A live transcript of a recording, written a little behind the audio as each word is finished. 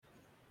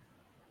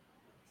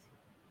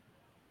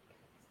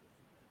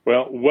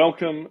Well,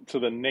 welcome to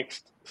the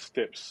Next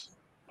Steps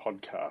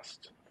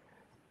podcast.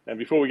 And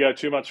before we go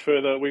too much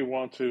further, we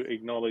want to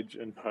acknowledge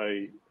and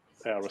pay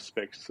our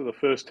respects to the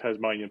first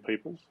Tasmanian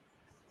peoples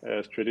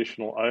as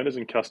traditional owners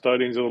and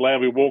custodians of the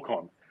land we walk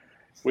on.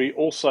 We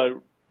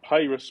also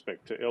pay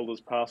respect to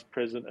elders past,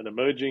 present and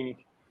emerging,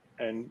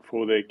 and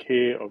for their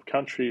care of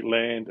country,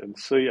 land and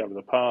sea over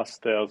the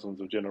past thousands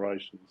of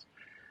generations.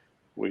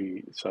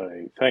 We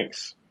say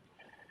thanks.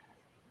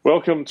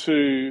 Welcome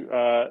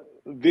to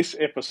this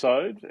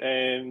episode,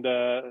 and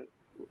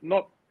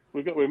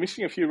we're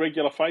missing a few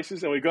regular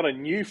faces, and we've got a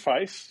new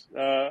face.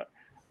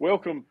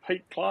 Welcome,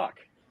 Pete Clark,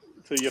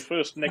 to your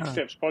first Next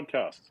Steps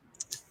podcast.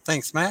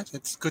 Thanks, Matt.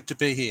 It's good to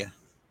be here.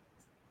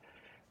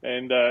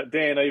 And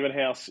Dan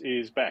Evenhouse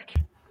is back.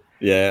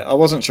 Yeah, I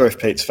wasn't sure if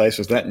Pete's face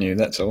was that new,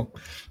 that's all.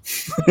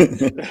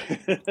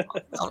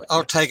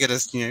 I'll take it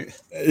as new.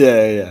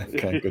 Yeah.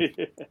 Okay,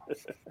 good.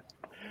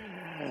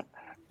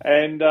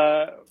 And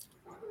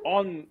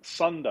on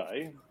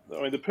Sunday,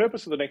 the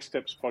purpose of the Next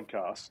Steps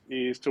podcast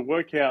is to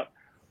work out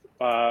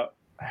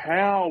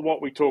how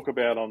what we talk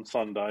about on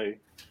Sunday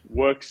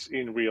works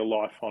in real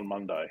life on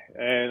Monday.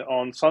 And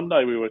on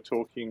Sunday, we were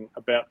talking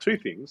about two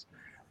things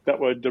that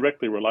were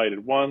directly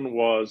related. One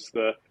was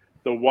the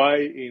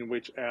way in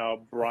which our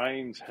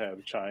brains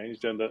have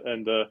changed, and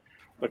the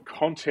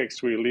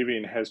context we live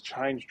in has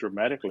changed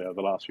dramatically over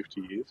the last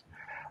 50 years.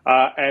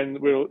 And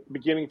we're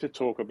beginning to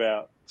talk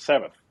about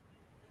Sabbath.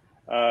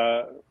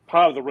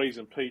 Part of the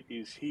reason Pete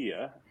is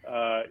here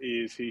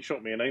is he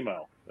shot me an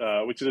email,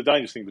 which is a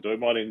dangerous thing to do. It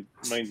might mean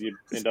you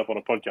end up on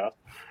a podcast.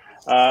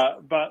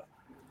 But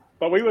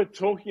we were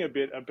talking a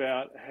bit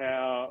about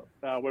how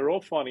we're all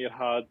finding it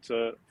hard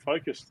to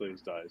focus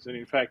these days. And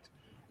in fact,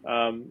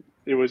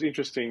 it was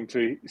interesting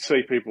to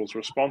see people's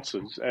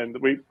responses. And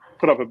we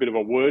put up a bit of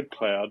a word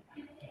cloud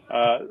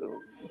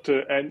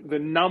and the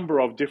number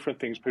of different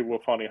things people were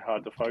finding it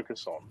hard to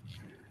focus on.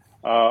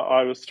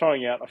 I was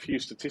throwing out a few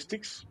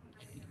statistics.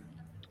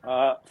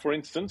 For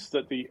instance,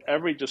 that the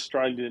average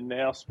Australian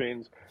now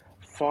spends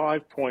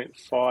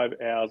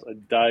 5.5 hours a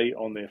day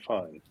on their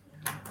phone,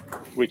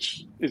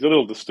 which is a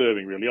little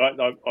disturbing, really.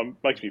 It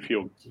makes me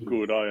feel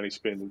good. I only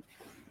spend,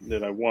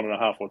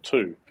 1.5 or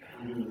 2.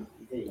 I'm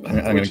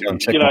going to go and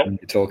check while you're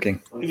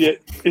talking. Yeah,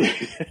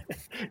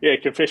 yeah.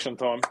 Confession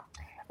time.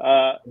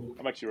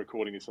 I'm actually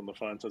recording this on the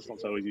phone, so it's not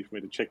so easy for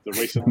me to check the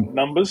recent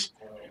numbers.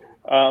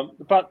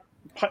 But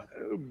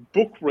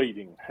book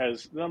reading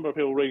the number of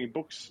people reading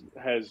books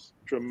has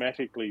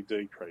dramatically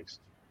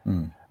decreased.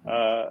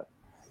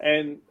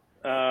 And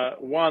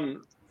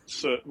one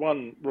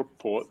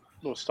report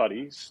or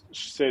studies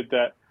said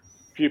that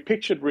if you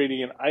pictured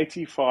reading an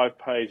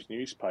 85-page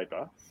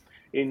newspaper,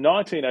 in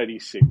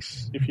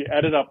 1986, if you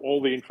added up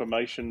all the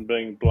information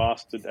being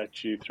blasted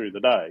at you through the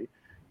day,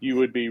 you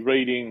would be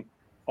reading,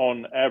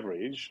 on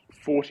average,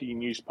 40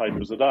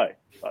 newspapers a day,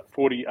 like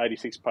 40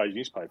 86-page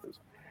newspapers.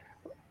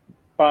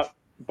 But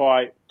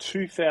by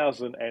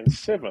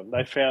 2007,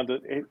 they found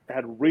that it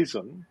had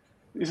risen,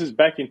 this is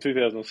back in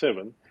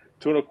 2007,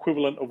 to an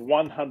equivalent of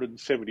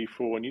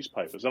 174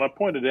 newspapers. And I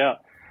pointed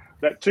out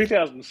that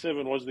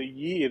 2007 was the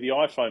year the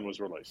iPhone was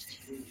released.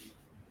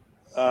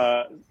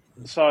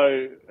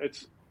 So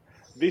it's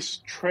this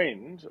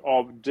trend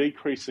of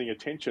decreasing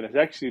attention has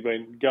actually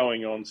been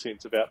going on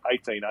since about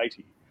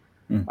 1880.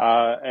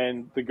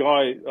 And the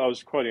guy, I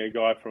was quoting a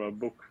guy from a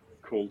book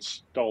called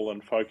Stolen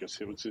Focus.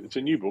 It's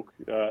a new book,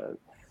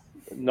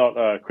 not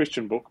a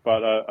Christian book,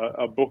 but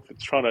a book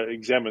that's trying to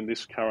examine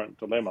this current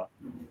dilemma.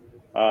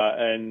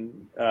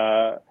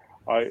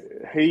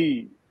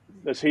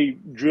 As he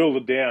drilled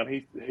it down,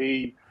 it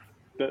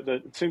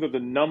seemed that the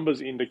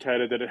numbers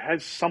indicated that it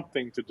has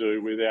something to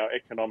do with our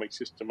economic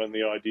system and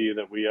the idea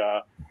that we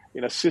are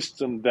in a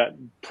system that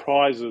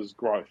prizes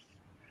growth.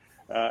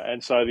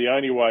 And so the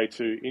only way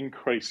to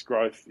increase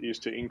growth is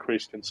to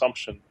increase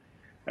consumption.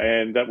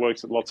 And that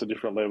works at lots of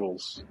different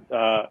levels.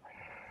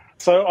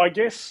 So I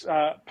guess,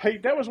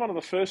 Pete, that was one of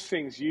the first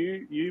things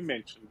you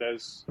mentioned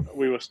as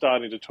we were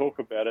starting to talk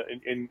about it,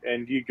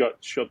 and you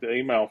shot the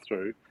email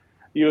through.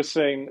 You were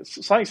saying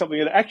something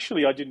that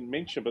actually I didn't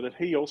mention, but that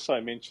he also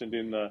mentioned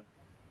in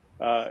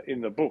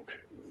the book,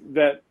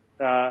 that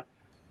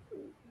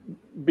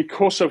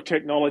because of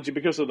technology,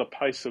 because of the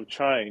pace of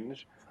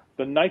change,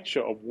 the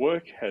nature of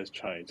work has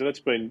changed, and that's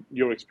been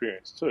your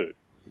experience too.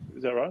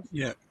 Is that right?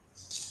 Yeah.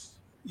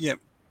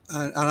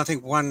 And I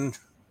think one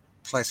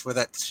place where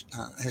that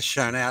has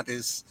shown out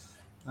is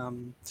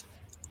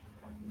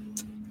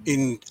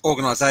in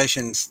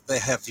organisations. They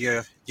have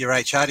your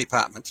HR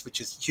departments, which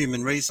is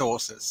human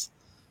resources,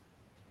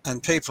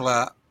 and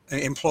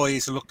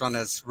employees are looked on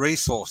as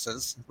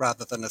resources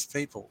rather than as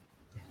people.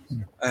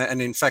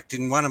 And in fact,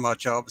 in one of my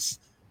jobs,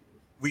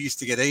 we used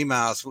to get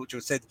emails which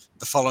would said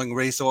the following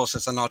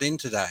resources are not in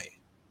today,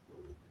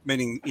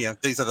 meaning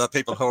these are the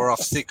people who are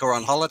off sick or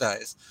on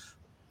holidays.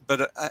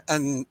 But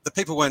and the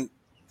people weren't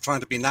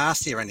trying to be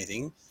nasty or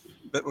anything,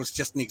 but it was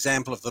just an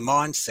example of the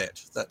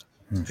mindset that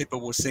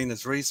people were seen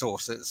as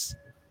resources,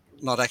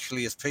 not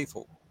actually as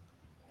people.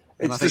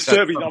 It's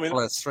disturbing.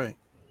 Flows through.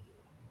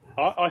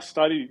 I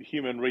studied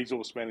human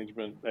resource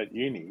management at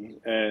uni,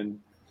 and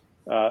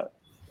I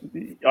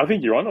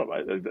think you're on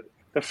it, mate.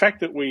 The fact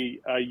that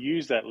we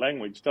use that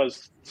language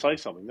does say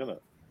something, doesn't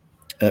it?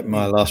 At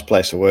my last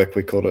place of work,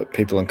 we called it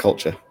people and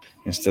culture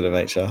instead of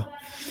HR.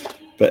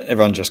 But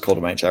everyone just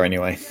called them HR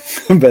anyway.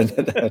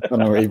 But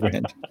on a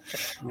rebrand.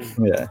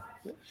 Yeah.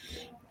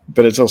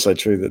 But it's also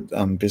true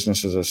that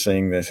businesses are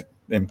seeing their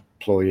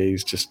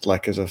employees just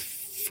like as a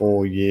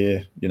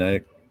 4-year,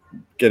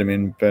 get them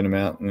in, burn them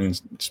out, and then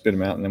spit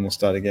them out, and then we'll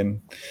start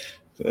again.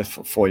 A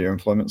 4-year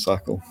employment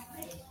cycle.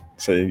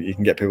 So you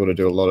can get people to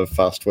do a lot of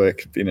fast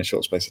work in a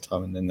short space of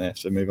time, and then they have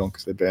to move on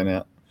because they burn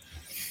out.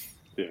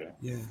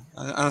 Yeah. And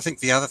I think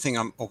the other thing,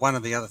 or one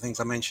of the other things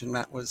I mentioned,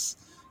 Matt, was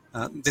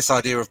this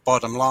idea of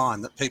bottom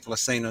line, that people are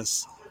seen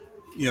as,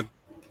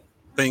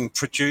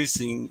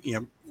 producing,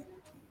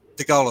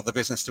 the goal of the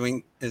business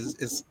doing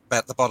is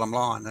about the bottom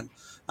line,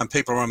 and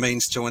people are a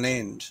means to an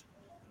end.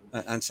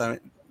 And so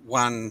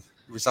one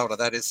result of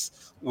that is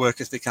work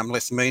has become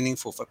less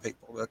meaningful for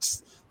people.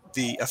 It's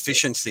the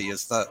efficiency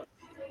is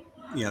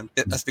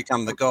it has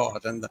become the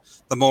god, and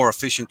the more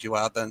efficient you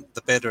are, then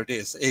the better it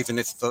is, even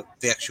if the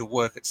actual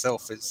work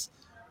itself is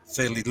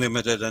fairly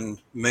limited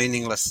and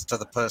meaningless to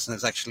the person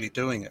who's actually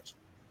doing it.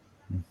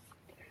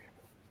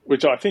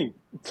 Which I think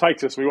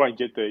takes us, we won't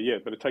get there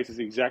yet, but it takes us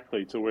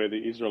exactly to where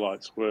the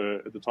Israelites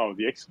were at the time of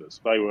the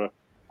Exodus. They were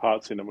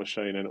parts in a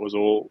machine, and it was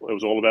all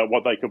about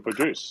what they could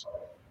produce.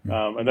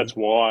 And that's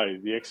why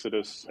the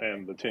Exodus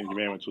and the Ten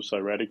Commandments were so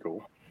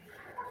radical.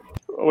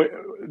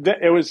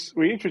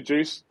 We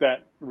introduced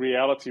that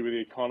reality with the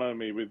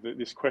economy with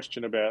this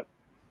question about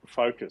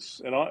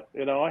focus, and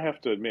I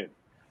have to admit,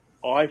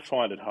 I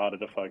find it harder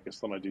to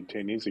focus than I did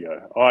 10 years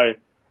ago. I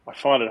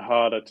find it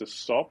harder to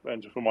stop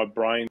and for my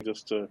brain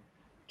just to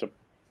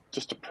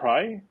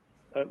pray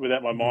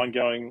without my mind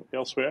going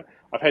elsewhere.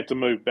 I've had to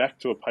move back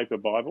to a paper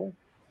Bible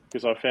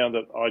because I found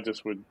that I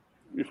just would,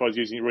 if I was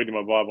reading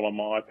my Bible on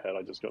my iPad,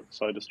 I just got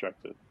so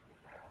distracted.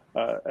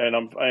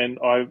 And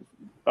I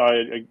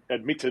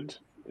admitted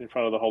in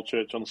front of the whole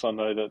church on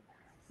Sunday that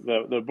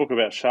the book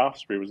about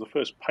Shaftesbury was the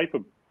first paper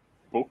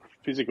book,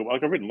 physical.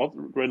 Like I've read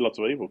lots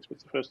of ebooks, but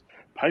it's the first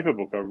paper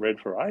book I've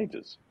read for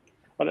ages.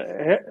 I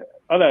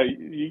don't know,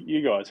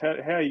 you guys,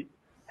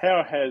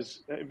 how has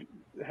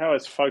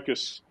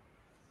focus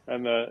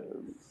and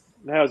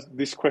how's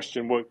this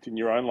question worked in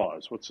your own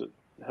lives?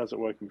 How's it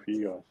working for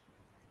you guys?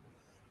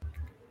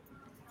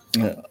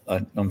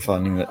 I'm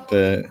finding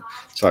that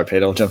sorry,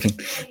 Peter, I'll jump in.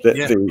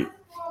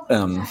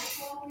 I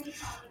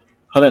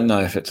don't know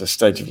if it's a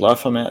stage of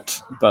life I'm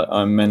at, but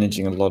I'm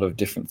managing a lot of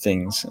different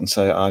things, and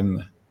so it's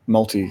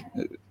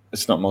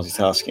not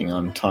multitasking.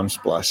 I'm time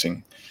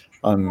splicing.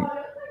 I'm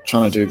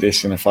trying to do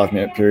this in a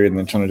 5-minute period and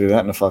then trying to do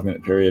that in a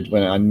 5-minute period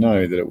when I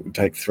know that it would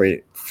take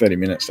 30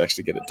 minutes to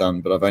actually get it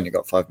done, but I've only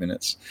got 5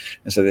 minutes.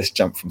 And so this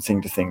jump from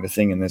thing to thing to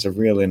thing, and there's a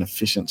real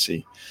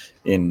inefficiency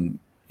in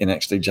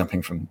actually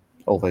jumping from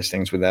all those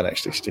things without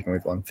actually sticking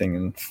with one thing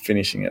and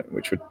finishing it,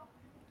 which would,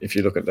 if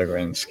you look at the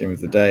grand scheme of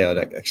the day,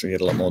 I'd actually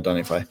get a lot more done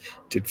if I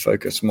did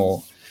focus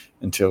more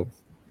until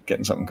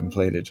getting something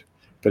completed.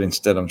 But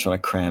instead, I'm trying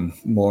to cram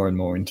more and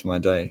more into my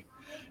day.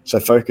 So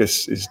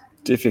focus is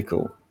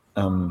difficult.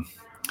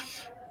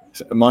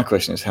 So my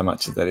question is, how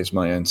much of that is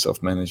my own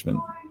self-management,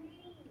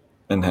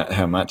 and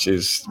how much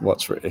is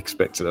what's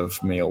expected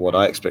of me, or what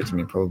I expect of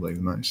me, probably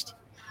the most.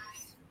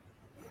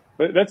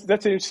 But that's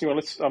an interesting one.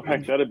 Let's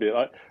unpack that a bit.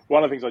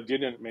 One of the things I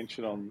didn't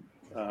mention on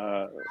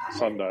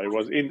Sunday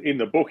was in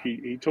the book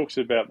he talks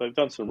about, they've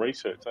done some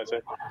research. They say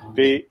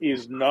there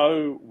is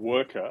no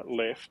worker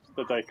left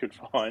that they could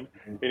find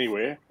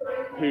anywhere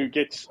who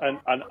gets an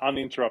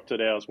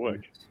uninterrupted hour's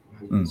work.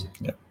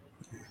 Yeah.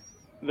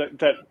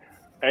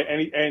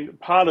 And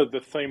part of the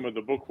theme of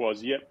the book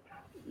was, we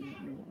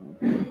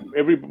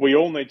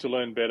all need to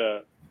learn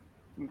better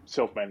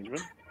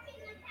self-management,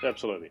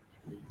 absolutely,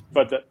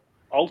 but that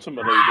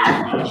ultimately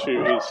the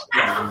issue is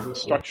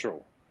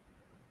structural.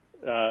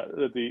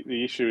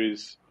 The issue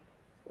is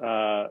you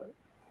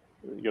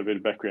got a bit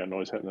of background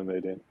noise happening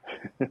there, Dan.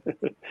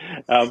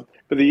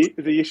 But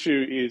the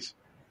issue is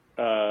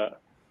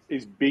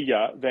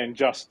bigger than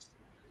just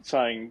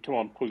saying, "Come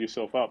on, pull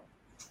yourself up,"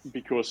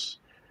 because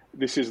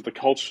this is the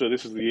culture,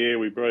 this is the air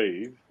we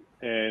breathe,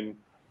 and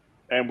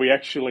we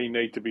actually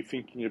need to be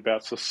thinking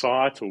about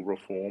societal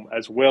reform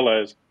as well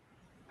as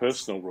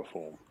personal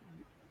reform,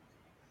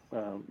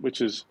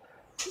 which is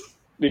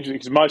interesting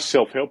because most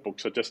self-help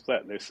books are just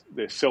that.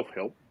 They're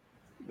self-help.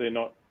 They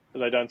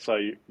don't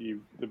say the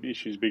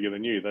issue is bigger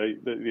than you.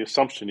 The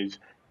assumption is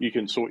you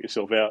can sort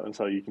yourself out, and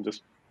so you can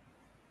just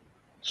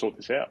sort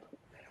this out.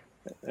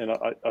 And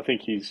I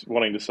think he's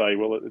wanting to say,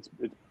 well, it's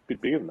a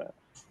bit bigger than that.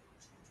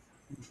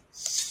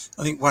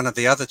 I think one of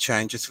the other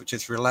changes, which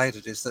is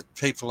related, is that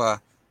people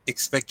are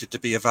expected to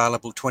be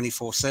available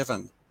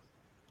 24/7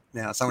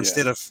 now. So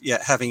instead of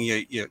having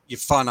your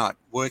finite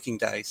working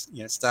days,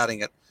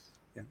 starting at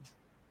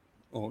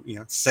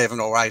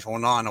 7 or 8 or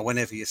 9 or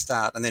whenever you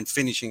start, and then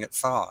finishing at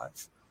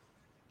 5,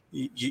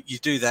 you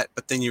do that,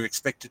 but then you're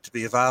expected to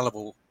be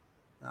available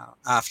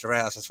after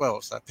hours as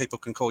well, so people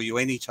can call you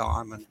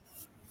anytime,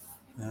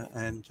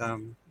 and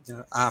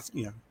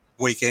after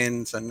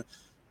weekends, and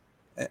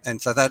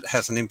so that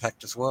has an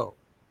impact as well.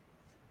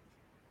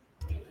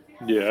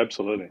 Yeah,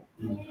 absolutely.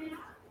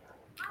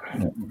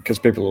 Because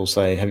people will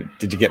say,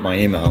 "Did you get my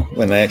email?"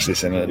 when they actually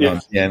send it at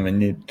 9 p.m.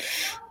 and you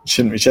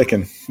shouldn't be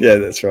checking. Yeah,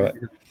 that's right.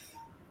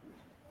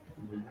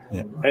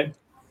 Yeah.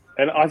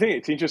 And I think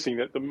it's interesting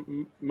that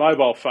the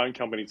mobile phone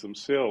companies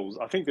themselves,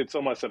 I think it's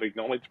almost an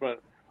acknowledgement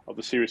of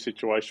the serious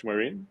situation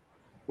we're in,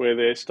 where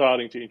they're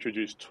starting to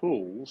introduce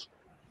tools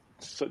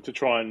to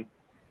try and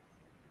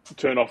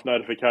turn off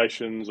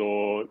notifications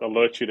or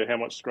alert you to how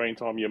much screen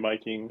time you're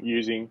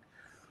using.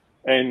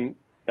 And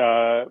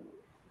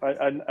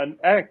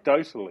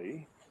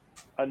anecdotally,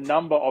 a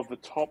number of the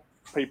top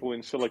people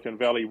in Silicon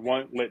Valley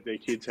won't let their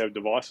kids have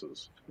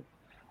devices.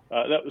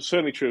 That was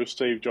certainly true of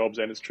Steve Jobs,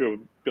 and it's true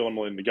of Bill and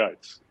Melinda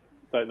Gates.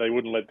 They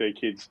wouldn't let their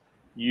kids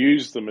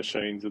use the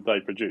machines that they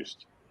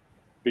produced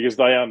because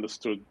they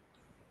understood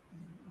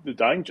the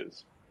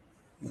dangers.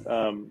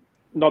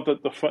 Not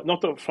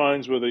that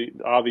phones are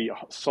the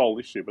sole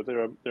issue, but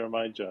they're a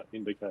major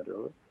indicator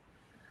of it.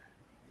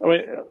 I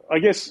mean, I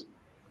guess,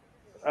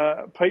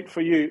 Pete,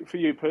 for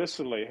you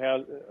personally,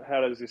 how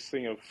does this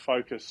thing of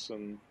focus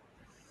and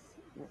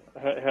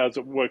how does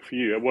it work for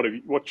you?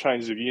 What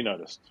changes have you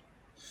noticed?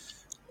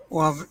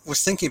 Well, I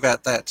was thinking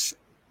about that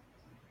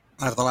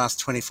over the last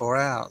 24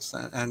 hours,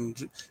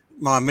 and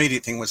my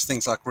immediate thing was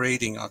things like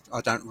reading. I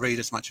don't read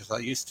as much as I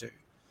used to.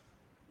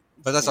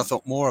 But as I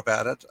thought more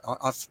about it,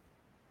 I've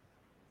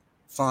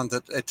found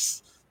that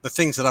it's the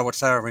things that I would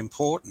say are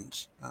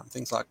important,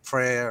 things like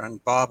prayer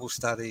and Bible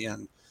study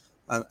and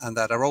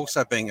that are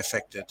also being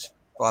affected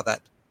by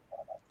that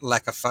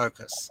lack of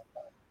focus.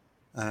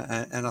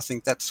 And I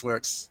think that's where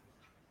it's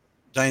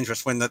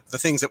dangerous, when the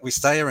things that we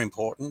say are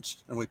important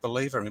and we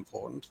believe are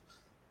important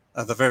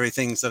are the very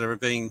things that are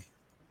being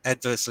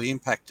adversely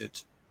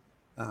impacted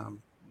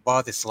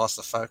by this loss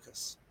of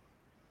focus.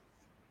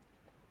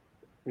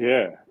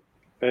 Yeah.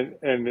 And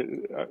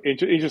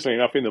interestingly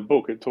enough, in the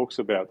book, it talks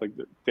about, like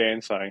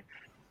Dan saying,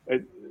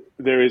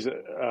 there is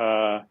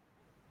a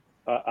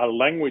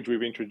language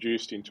we've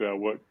introduced into our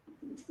work,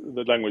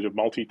 the language of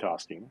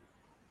multitasking,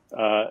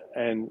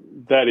 and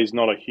that is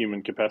not a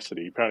human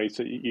capacity. Apparently,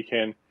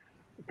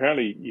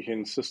 you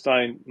can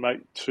sustain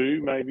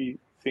two maybe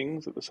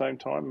things at the same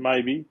time,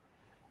 maybe,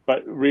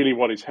 but really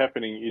what is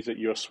happening is that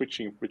you're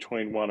switching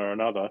between one or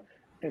another,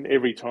 and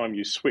every time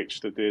you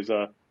switch, that there's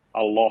a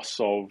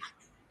loss of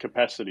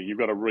capacity. You've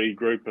got to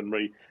regroup and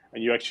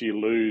you actually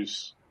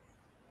lose.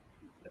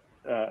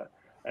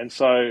 And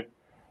so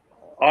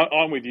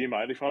I'm with you,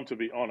 mate. If I'm to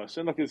be honest,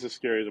 and look, this is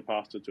scary as a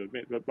pastor to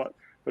admit, but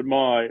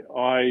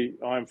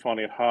I'm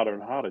finding it harder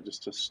and harder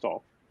just to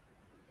stop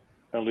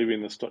and live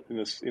in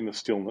the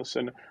stillness.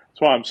 And that's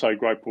why I'm so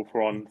grateful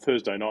for on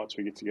Thursday nights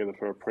we get together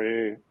for a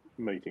prayer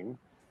meeting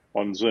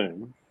on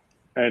Zoom.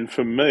 And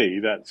for me,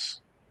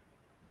 that's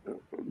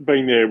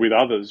being there with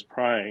others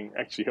praying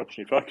actually helps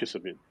me focus a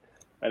bit.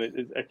 And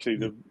it's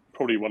actually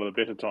probably one of the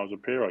better times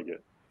of prayer I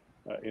get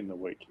in the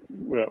week,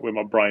 where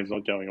my brain's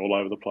not going all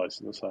over the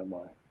place in the same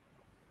way.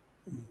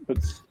 But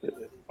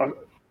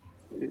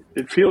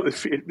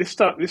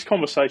this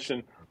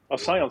conversation, I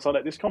was saying on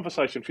Sunday, this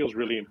conversation feels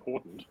really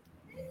important,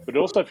 but it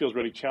also feels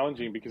really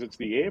challenging because it's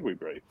the air we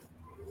breathe.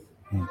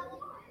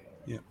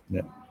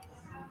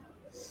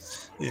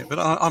 Yeah, but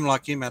I'm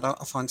like you, Matt. I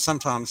find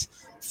sometimes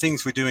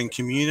things we do in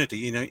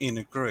community, in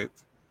a group,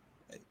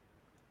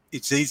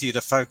 it's easier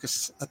to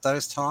focus at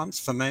those times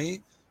for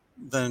me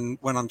than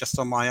when I'm just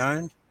on my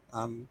own.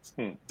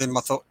 Then my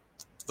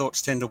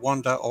thoughts tend to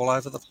wander all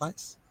over the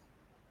place.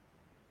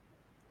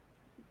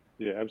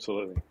 Yeah,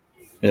 absolutely.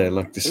 Yeah,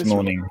 like this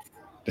morning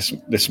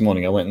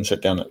I went and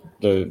sat down at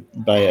the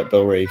bay at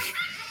Bellreeve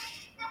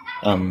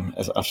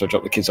after I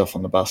dropped the kids off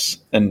on the bus,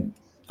 and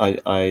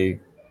I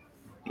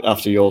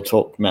after your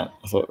talk, Matt,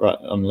 I thought, right,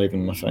 I'm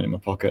leaving my phone in my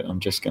pocket. I'm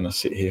just going to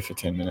sit here for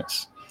 10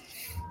 minutes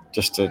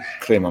just to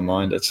clear my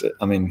mind.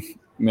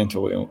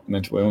 Mental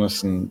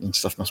illness and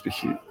stuff must be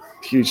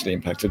hugely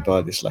impacted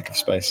by this lack of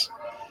space.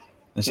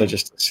 And so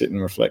just sit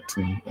and reflect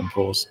and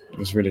pause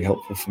was really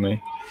helpful for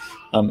me.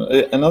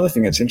 Another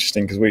thing that's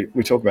interesting, because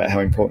we talk about how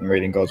important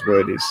reading God's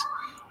Word is.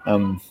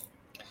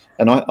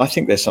 And I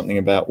think there's something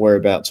about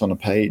whereabouts on a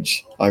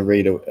page I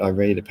read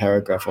a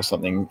paragraph or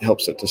something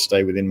helps it to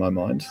stay within my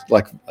mind.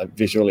 Like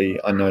visually,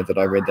 I know that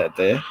I read that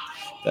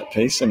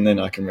piece, and then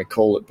I can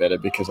recall it better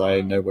because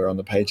I know where on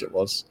the page it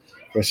was.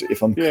 Whereas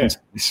if I'm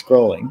constantly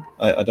scrolling,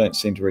 I don't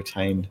seem to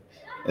retain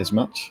as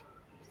much.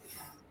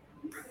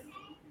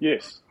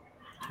 Yes.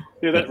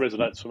 Yeah, that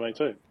resonates for me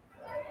too.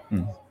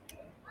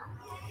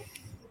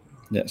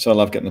 Yeah, so I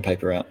love getting the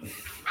paper out.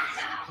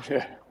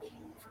 Yeah.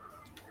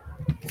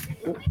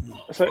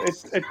 So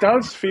it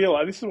does feel,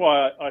 this is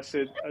why I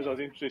said, as I was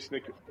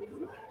introducing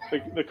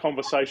the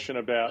conversation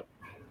about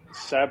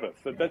Sabbath,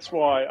 that's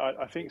why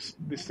I think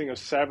this thing of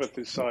Sabbath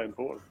is so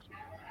important.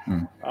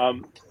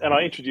 And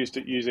I introduced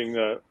it using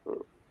the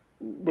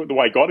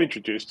way God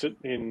introduced it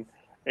in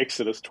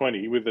Exodus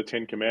 20 with the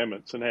 10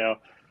 Commandments, and how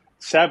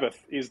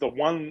Sabbath is the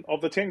one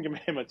of the 10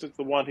 Commandments. It's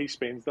the one he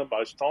spends the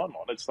most time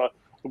on. It's the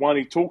one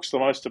he talks the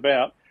most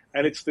about,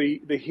 and it's the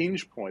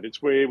hinge point.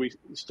 It's where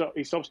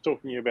he stops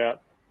talking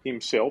about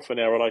himself and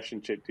our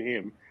relationship to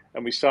him,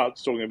 and we start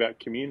talking about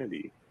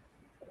community.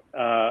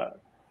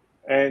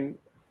 And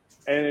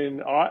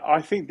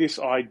I think this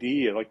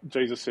idea, like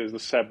Jesus says, the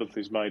Sabbath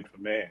is made for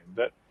man,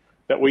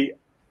 that we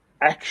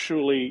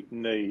actually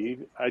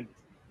need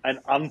an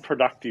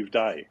unproductive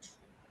day.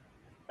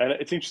 And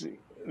it's interesting.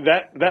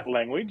 That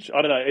language,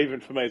 I don't know, even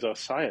for me as I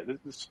say it,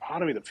 there's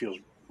part of me that feels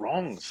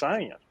wrong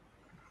saying it.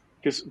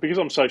 Because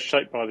I'm so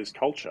shaped by this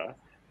culture,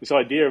 this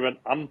idea of an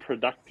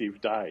unproductive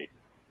day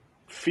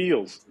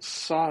feels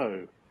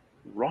so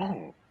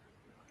wrong.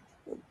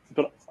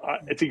 But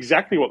it's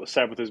exactly what the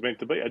Sabbath is meant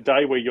to be, a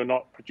day where you're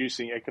not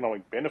producing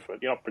economic benefit,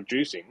 you're not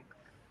producing,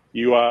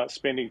 you are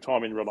spending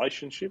time in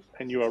relationship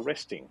and you are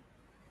resting.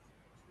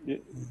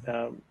 I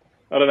don't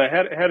know,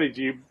 how did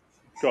you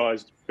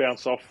guys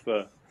bounce off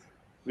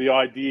the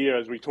idea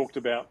as we talked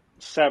about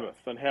Sabbath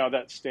and how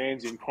that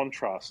stands in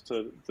contrast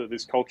to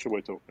this culture we're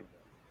talking about?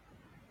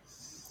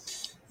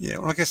 Yeah,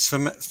 well, I guess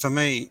for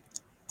me,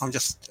 I'm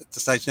just at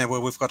the stage now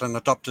where we've got a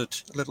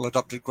little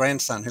adopted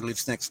grandson who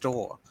lives next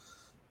door,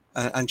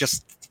 and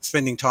just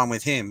spending time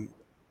with him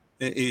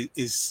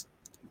is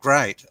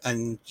great.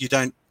 And you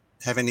don't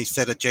have any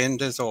set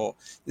agendas or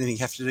anything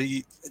you have to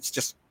do. It's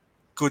just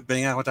good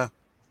being able to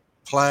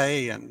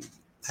play and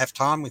have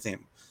time with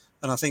him.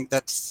 And I think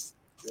that's,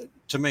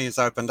 to me, has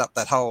opened up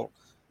that whole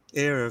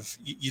area of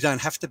you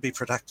don't have to be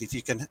productive.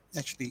 You can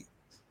actually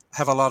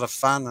have a lot of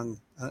fun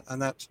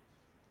and that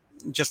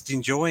just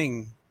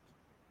enjoying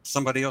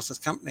somebody else's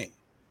company,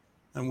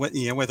 and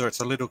whether it's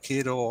a little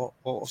kid or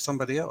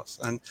somebody else,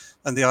 and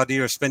the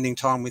idea of spending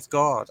time with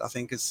God, I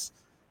think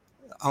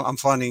I'm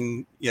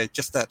finding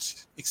just that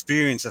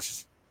experience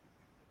of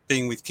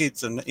being with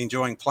kids and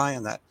enjoying play,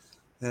 and that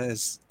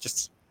has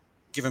just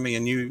given me a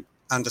new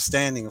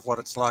understanding of what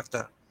it's like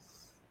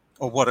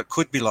or what it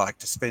could be like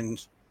to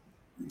spend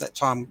that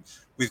time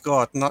with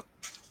God, not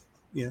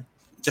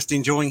just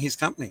enjoying his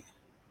company.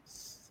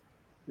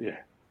 Yeah.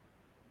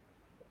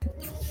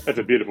 That's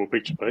a beautiful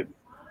picture, Pete.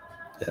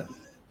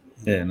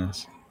 Yeah,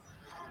 nice.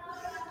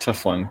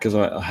 Tough one, because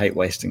I hate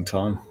wasting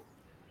time.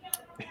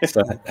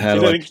 So how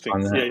do I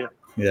find that?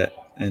 Yeah.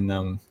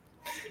 And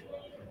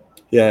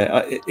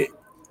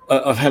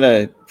I've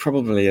had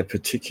probably a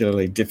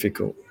particularly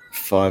difficult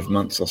 5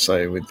 months or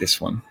so with this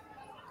one.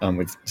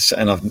 And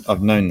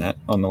I've known that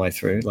on the way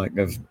through, like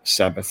of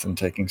Sabbath and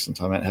taking some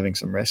time out, having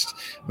some rest.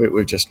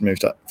 We've just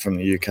moved up from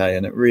the UK,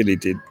 and it really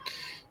did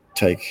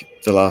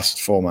take the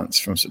last 4 months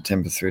from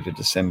September through to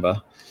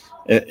December.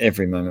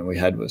 Every moment we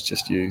had was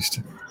just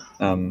used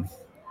to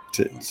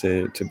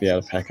be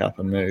able to pack up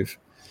and move.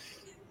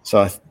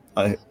 So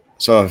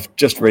I've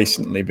just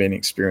recently been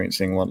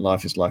experiencing what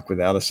life is like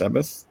without a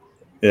Sabbath.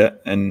 Yeah,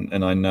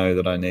 and I know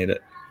that I need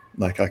it.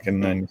 Like, I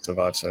can only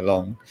survive so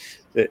long.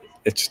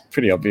 It's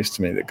pretty obvious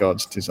to me that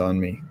God's designed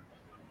me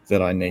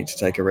that I need to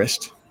take a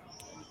rest.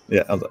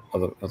 Yeah,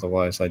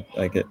 otherwise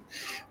I get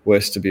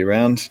worse to be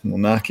around, more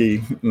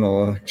narky,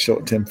 more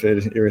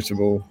short-tempered,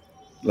 irritable,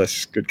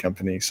 less good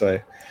company. So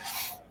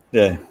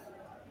yeah,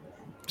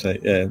 I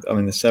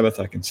mean, the Sabbath,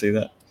 I can see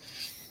that.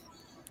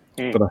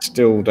 But I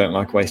still don't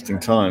like wasting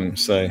time.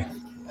 So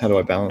how do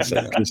I balance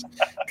that?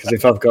 Because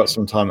if I've got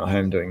some time at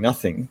home doing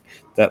nothing,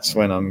 that's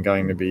when I'm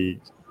going to be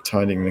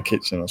tidying the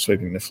kitchen or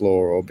sweeping the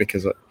floor, or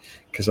because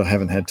I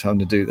haven't had time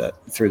to do that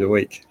through the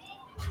week.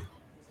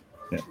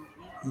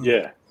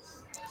 Yeah.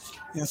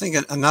 I think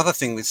another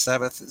thing with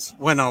Sabbath is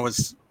when I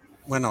was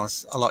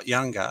a lot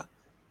younger,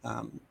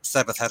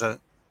 Sabbath had a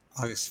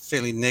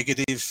fairly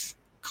negative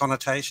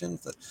connotation.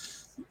 That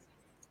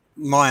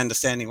my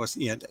understanding was,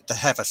 to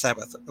have a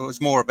Sabbath, it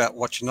was more about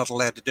what you're not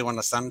allowed to do on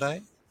a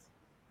Sunday.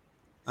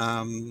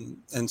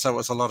 And so it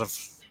was a lot of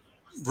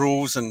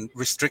rules and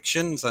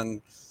restrictions,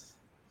 and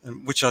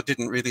which I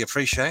didn't really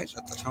appreciate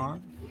at the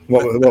time.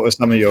 What were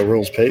some of your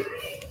rules, Pete?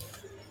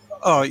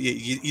 Oh,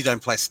 you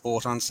don't play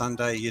sport on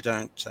Sunday. You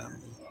don't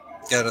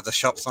go to the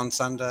shops on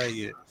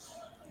Sunday.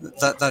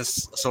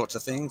 Those sorts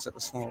of things. It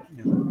was more.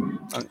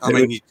 I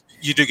mean,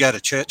 you do go to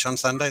church on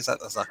Sundays.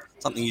 That's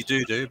something you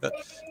do. But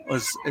it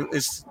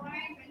was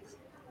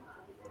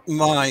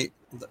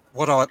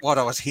what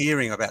I was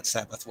hearing about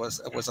Sabbath was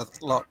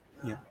a lot.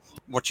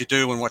 What you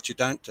do and what you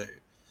don't do.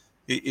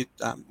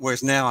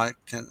 Whereas now I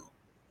can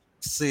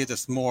see it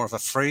as more of a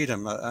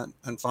freedom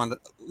and find it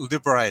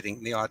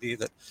liberating, the idea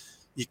that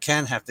you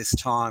can have this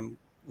time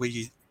where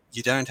you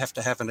don't have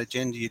to have an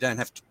agenda, you don't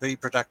have to be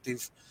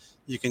productive,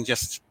 you can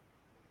just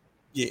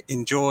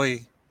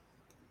enjoy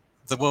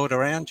the world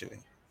around you.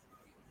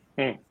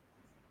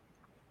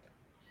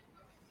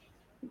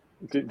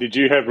 Did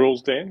you have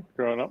rules, Dan,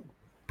 growing up?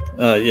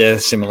 Yeah,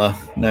 similar.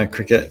 No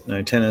cricket,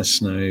 no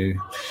tennis, no.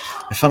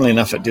 Funnily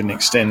enough, it didn't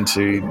extend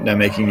to no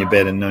making your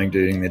bed and no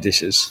doing the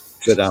dishes.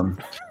 But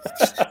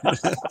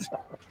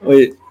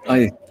we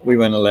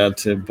weren't allowed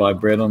to buy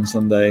bread on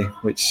Sunday,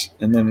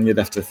 and then you'd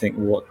have to think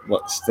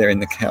what's there in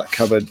the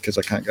cupboard because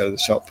I can't go to the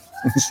shop.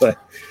 So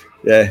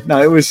Yeah,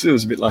 no, it was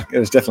a bit like, it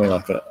was definitely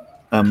like that.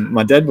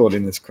 My dad brought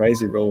in this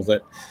crazy rule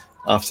that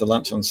after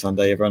lunch on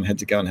Sunday, everyone had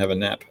to go and have a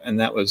nap, and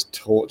that was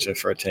torture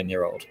for a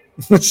 10-year-old.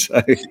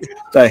 So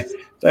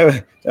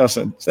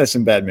there's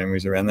some bad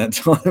memories around that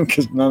time,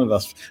 because none of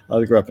us.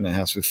 I grew up in a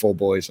house with 4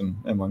 boys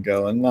and one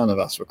girl, and none of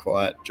us were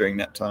quiet during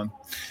nap time,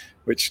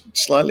 which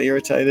slightly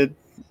irritated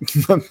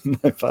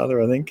my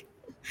father, I think.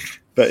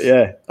 But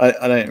yeah,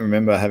 I don't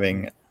remember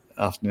having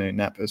afternoon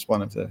nap as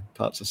one of the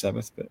parts of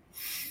Sabbath, but.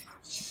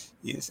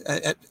 Yes,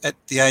 at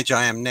the age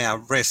I am now,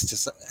 rest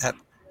is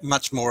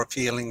much more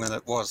appealing than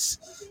it was.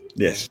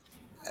 Yes.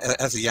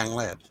 As a young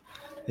lad.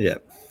 Yeah.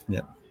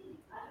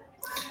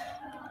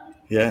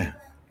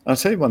 I'll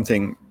tell you one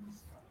thing.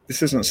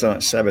 This isn't so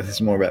much Sabbath;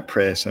 it's more about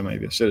prayer. So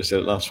maybe I should have said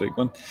it last week.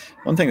 One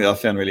thing that I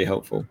found really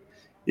helpful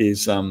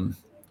is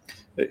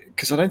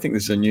because I don't think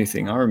this is a new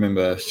thing. I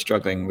remember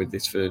struggling with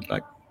this for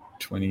like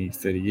 20,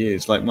 30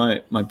 years. Like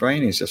my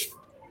brain is just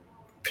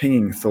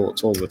pinging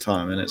thoughts all the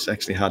time, and it's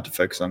actually hard to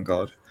focus on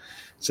God.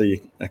 So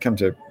I come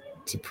to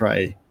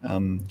pray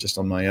just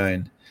on my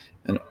own,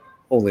 and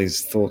all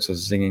these thoughts are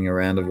zinging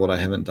around of what I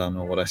haven't done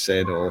or what I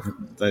said or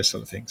those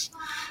sort of things.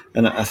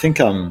 And I think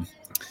one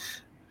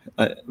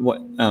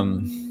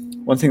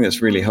thing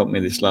that's really helped me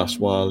this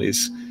last while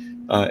is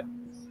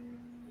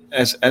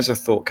as a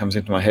thought comes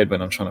into my head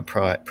when I'm trying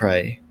to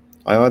pray,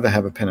 I either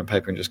have a pen and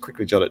paper and just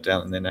quickly jot it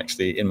down, and then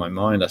actually in my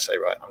mind I say,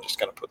 right, I'm just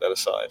going to put that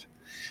aside,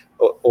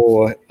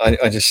 or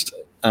I just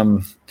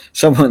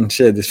someone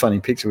shared this funny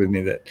picture with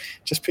me that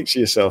just picture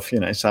yourself,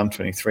 Psalm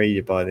 23,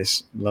 you're by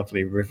this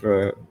lovely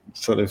river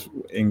sort of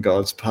in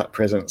God's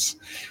presence,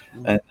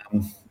 and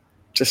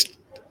just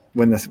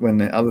when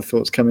the other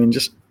thoughts come in,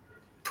 just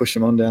push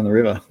them on down the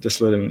river,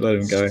 just let them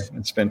go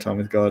and spend time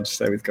with God,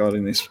 stay with God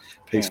in this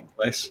peaceful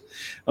place.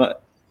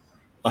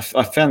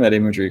 I found that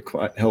imagery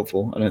quite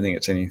helpful. I don't think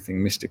it's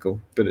anything mystical,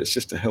 but it's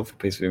just a helpful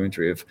piece of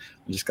imagery of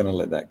I'm just going to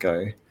let that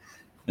go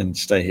and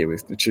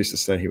choose to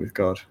stay here with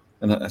God.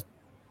 And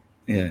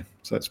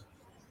so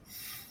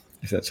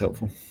if that's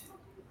helpful.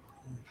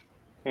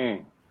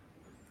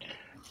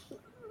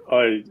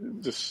 I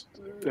just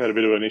had a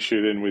bit of an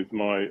issue then with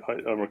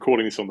I'm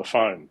recording this on the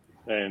phone,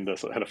 and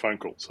so I had a phone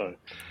call, so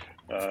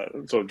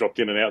sort of dropped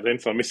in and out then,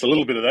 so I missed a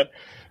little bit of that.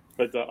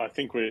 But I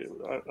think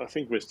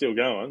we're still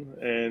going,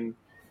 and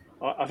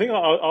I think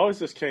I was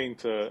just keen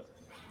to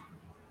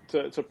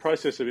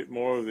process a bit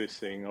more of this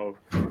thing of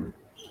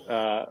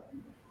I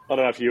don't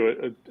know if you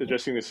were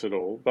addressing this at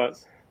all, but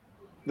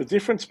the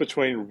difference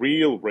between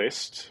real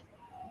rest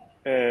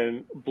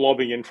and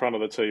blobbing in front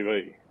of the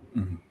TV.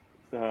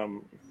 Mm-hmm.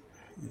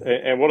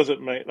 And what does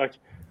it mean? Like,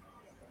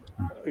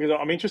 because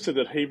I'm interested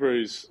that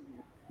Hebrews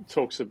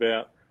talks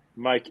about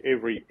make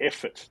every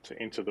effort to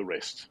enter the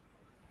rest.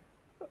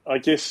 I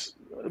guess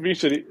I'd be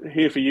interested to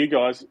hear for you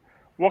guys,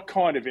 what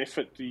kind of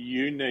effort do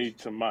you need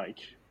to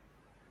make?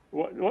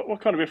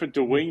 What kind of effort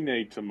do we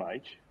need to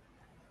make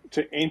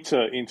to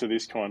enter into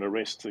this kind of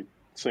rest that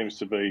seems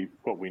to be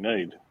what we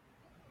need?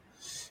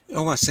 It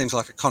almost seems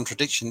like a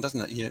contradiction,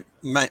 doesn't it? You're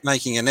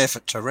making an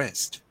effort to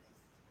rest.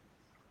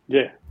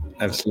 Yeah,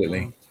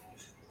 absolutely.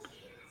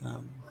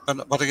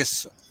 But I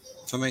guess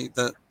for me,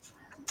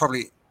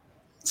 probably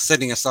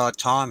setting aside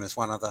time is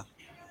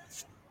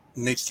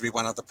needs to be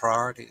one of the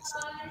priorities.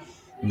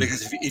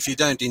 Because if you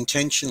don't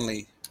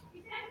intentionally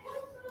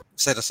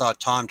set aside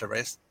time to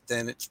rest,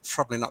 then it's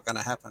probably not going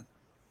to happen.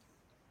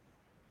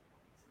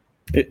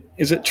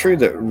 Is it true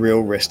that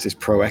real rest is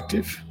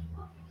proactive?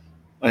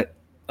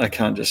 I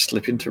can't just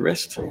slip into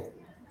rest.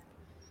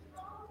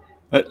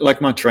 Like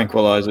my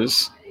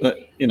tranquilizers,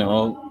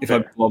 if I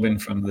blob in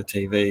front of the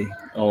TV,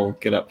 I'll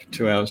get up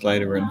 2 hours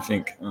later and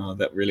think, oh,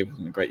 that really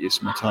wasn't a great use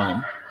of my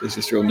time. There's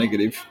this real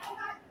negative.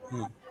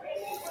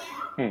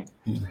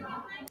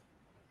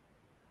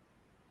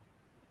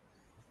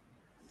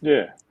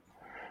 Yeah,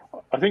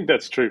 I think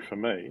that's true for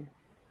me.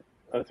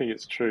 I think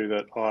it's true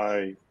that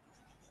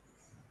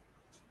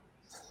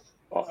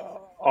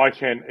I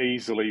can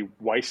easily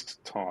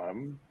waste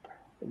time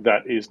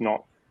that is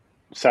not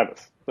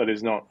Sabbath.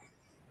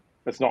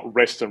 That's not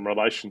rest and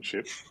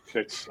relationship.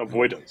 It's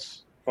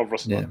avoidance of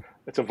rest. Yeah.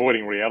 It's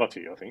avoiding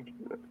reality, I think.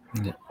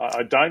 Yeah.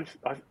 I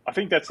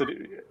think that's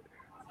it.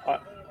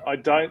 I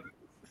don't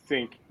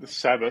think the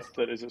Sabbath,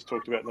 that is, it's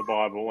talked about in the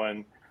Bible,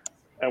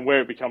 and where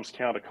it becomes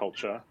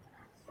counterculture,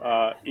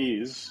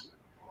 is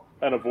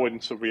an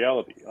avoidance of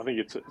reality. I think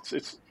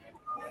it's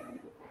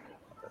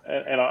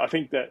and I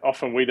think that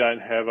often we don't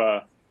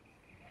know,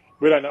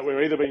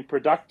 we're either being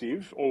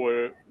productive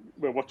or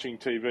we're watching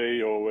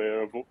TV, or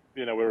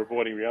we're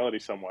avoiding reality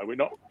some way. We're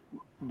not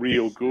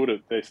real good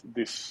at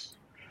this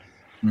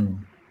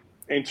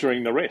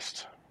entering the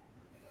rest.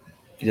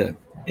 Yeah,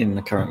 in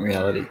the current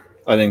reality.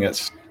 I think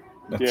that's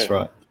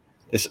right.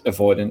 This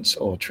avoidance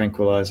or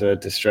tranquilizer,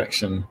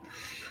 distraction,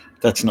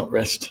 that's not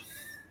rest.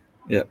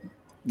 Yeah.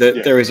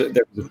 There is a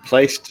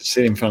place to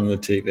sit in front of the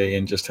TV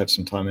and just have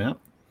some time out.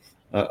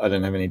 I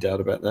don't have any doubt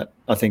about that.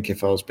 I think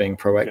if I was being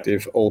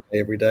proactive all day,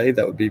 every day,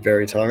 that would be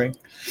very tiring,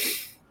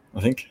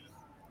 I think.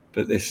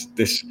 But this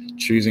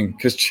choosing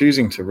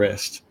to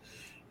rest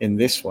in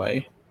this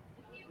way,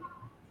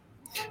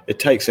 it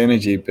takes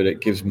energy, but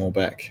it gives more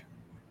back.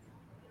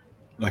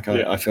 Like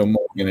I feel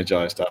more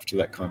energized after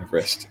that kind of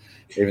rest,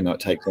 even though it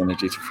takes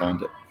energy to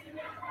find it.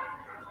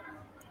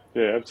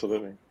 Yeah,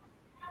 absolutely.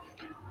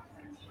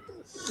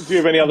 Do you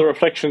have any other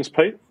reflections,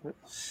 Pete?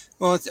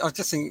 Well, I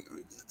just think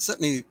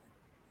certainly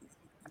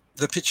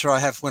the picture I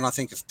have when I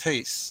think of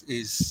peace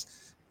is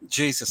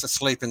Jesus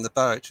asleep in the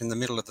boat in the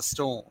middle of the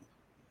storm,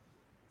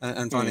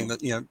 and finding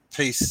that, you know,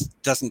 peace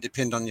doesn't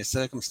depend on your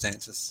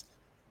circumstances.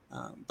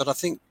 But I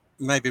think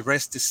maybe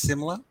rest is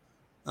similar.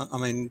 I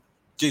mean,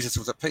 Jesus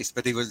was at peace,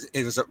 but he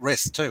was at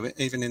rest too,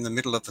 even in the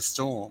middle of the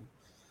storm.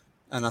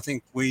 And I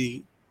think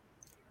we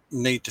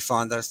need to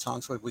find those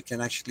times where we can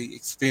actually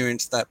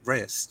experience that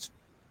rest,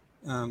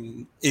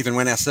 even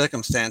when our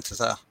circumstances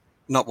are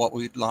not what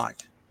we'd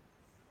like.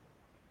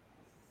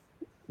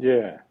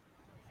 Yeah.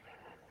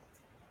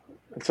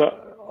 So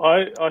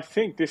I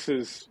think this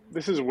is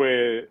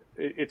where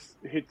we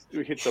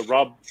hit the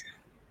rub,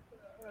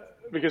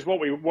 because what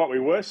we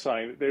were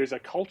saying, there is a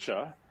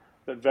culture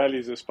that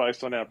values us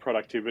based on our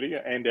productivity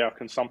and our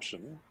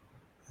consumption,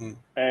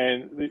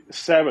 and the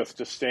Sabbath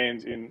just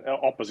stands in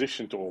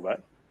opposition to all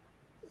that.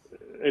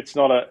 It's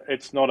not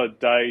a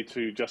day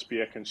to just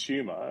be a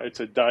consumer. It's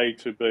a day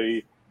to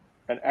be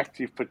an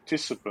active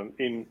participant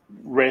in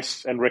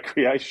rest and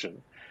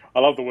recreation. I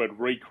love the word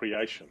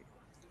recreation.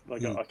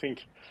 Like I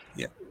think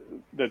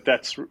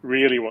that's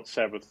really what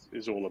Sabbath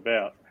is all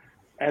about,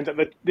 and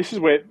that this is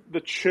where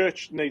the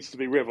church needs to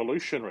be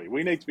revolutionary.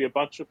 We need to be a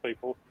bunch of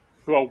people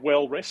who are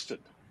well rested.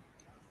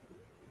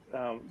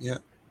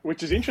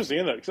 Which is interesting,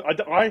 isn't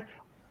it?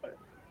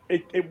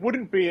 It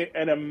wouldn't be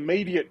an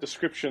immediate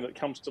description that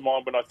comes to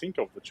mind when I think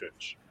of the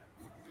church.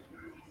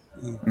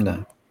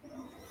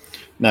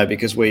 No,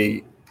 because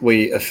we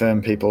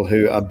affirm people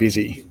who are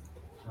busy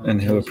and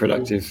who are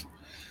productive.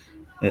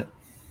 Yeah.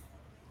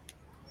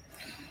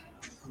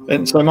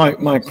 And so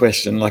my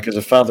question, like as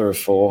a father of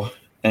 4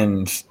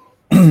 and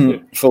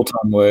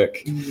full-time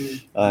work,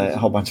 a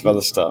whole bunch of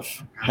other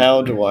stuff,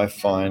 how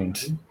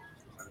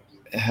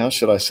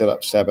should I set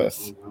up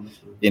Sabbath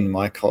in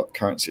my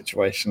current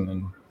situation?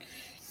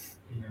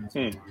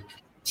 And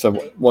so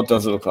what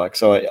does it look like?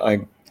 So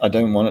I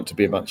don't want it to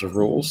be a bunch of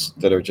rules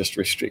that are just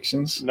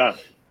restrictions. No.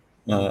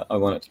 I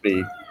want it to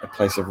be a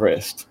place of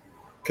rest,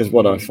 because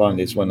what I find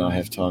is when I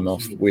have time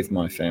off with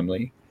my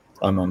family,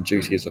 I'm on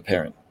duty as a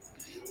parent.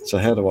 So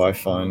how do I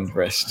find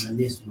rest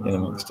in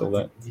amongst all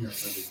that?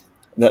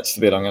 That's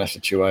the bit I'm going to have to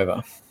chew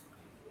over.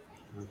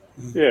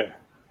 Yeah.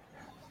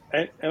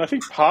 And I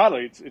think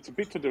partly it's a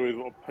bit to do with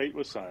what Pete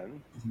was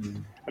saying,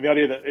 and the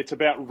idea that it's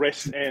about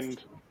rest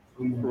and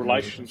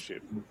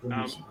relationship.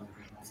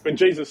 When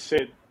Jesus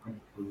said,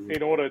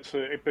 in order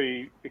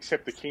to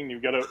accept the king,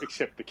 you've got to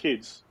accept the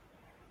kids.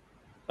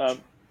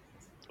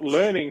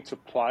 Learning to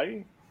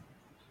play,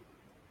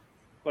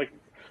 like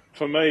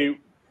for me,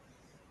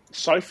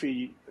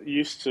 Sophie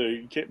used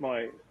to get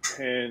my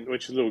hand,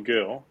 which is a little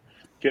girl,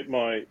 get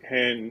my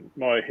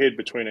head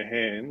between her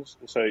hands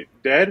and say,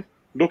 "Dad,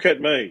 look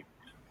at me."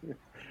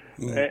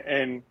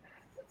 And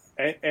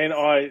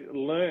I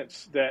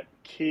learnt that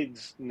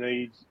kids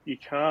you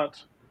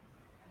can't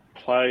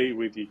play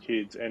with your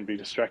kids and be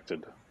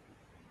distracted.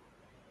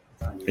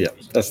 Yeah,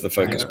 that's the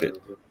focus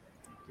bit.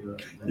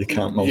 You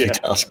can't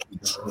multitask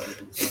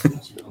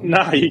kids.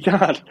 No, you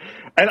can't.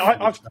 And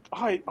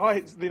I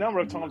the number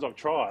of times I've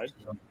tried,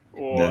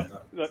 or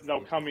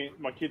they'll come in,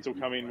 my kids will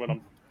come in when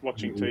I'm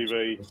watching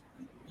TV,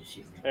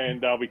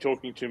 and they'll be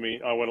talking to me.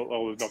 I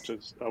will have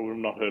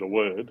not heard a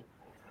word.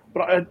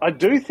 But I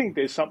do think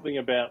there's something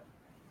about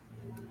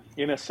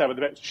in a Sabbath,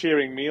 about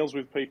sharing meals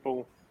with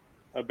people,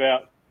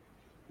 about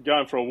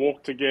going for a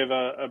walk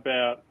together,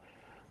 about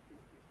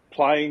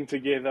playing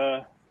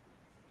together.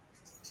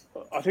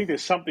 I think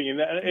there's something in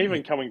that, and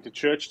even coming to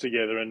church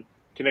together and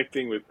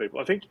connecting with people.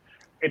 I think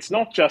it's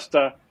not just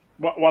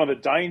one of the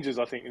dangers,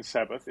 I think, in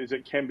Sabbath is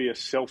it can be a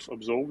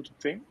self-absorbed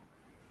thing.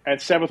 And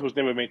Sabbath was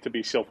never meant to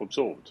be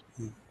self-absorbed.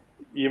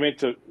 You're meant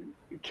to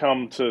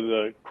come to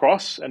the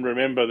cross and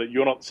remember that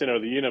you're not the center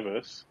of the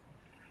universe,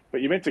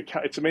 but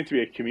it's meant to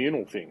be a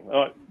communal thing.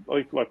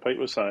 Like Pete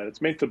was saying,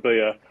 it's meant to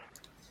be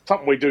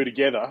something we do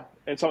together,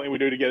 and something we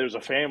do together as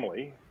a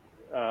family.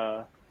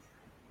 And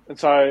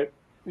so,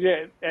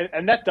 yeah,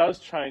 and that does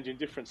change in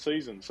different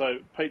seasons. So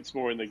Pete's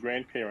more in the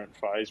grandparent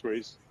phase where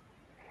he's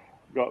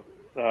got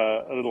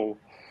a little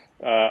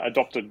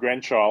adopted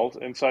grandchild,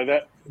 and so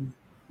that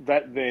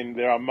then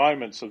there are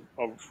moments of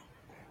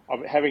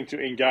having to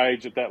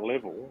engage at that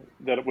level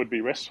that it would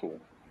be restful.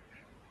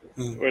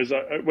 Whereas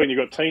when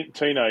you've got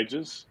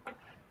teenagers,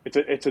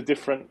 it's a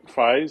different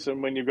phase,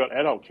 and when you've got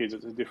adult kids,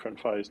 it's a different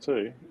phase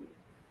too.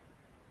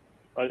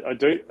 I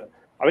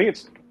think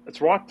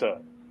it's right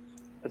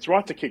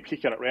to keep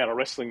kicking it around or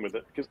wrestling with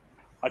it, because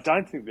I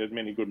don't think there's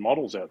many good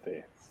models out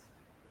there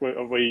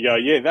where you go,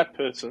 yeah, that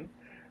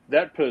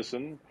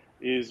person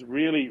is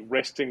really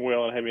resting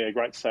well and having a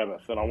great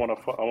Sabbath, and I want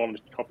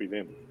to copy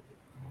them.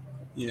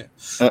 Yeah,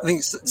 I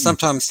think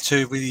sometimes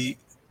too we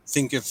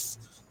think of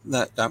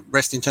that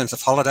rest in terms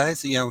of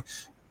holidays. You know,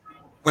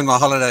 when my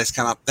holidays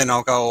come up, then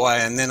I'll go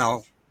away and then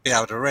I'll be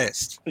able to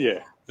rest.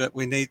 Yeah. But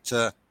we need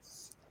to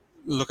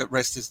look at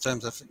rest in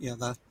terms of,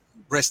 the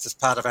rest as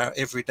part of our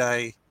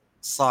everyday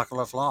cycle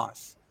of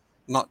life,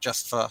 not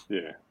just for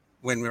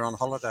when we're on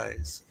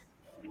holidays.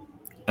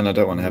 And I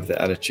don't want to have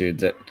the attitude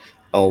that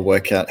I'll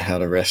work out how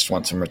to rest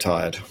once I'm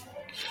retired.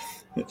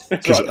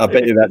 Because I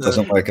bet you that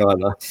doesn't work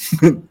either.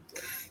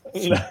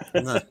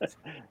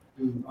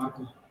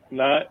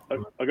 No,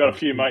 I've got a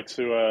few mates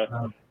who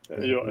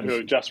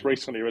have just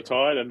recently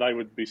retired, and they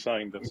would be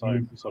saying the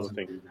same sort of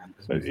thing.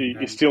 So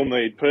you still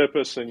need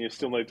purpose, and you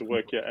still need to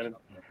work out.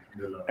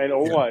 And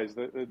always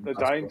the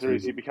danger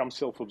is you become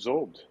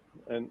self-absorbed,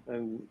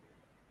 and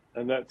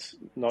that's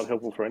not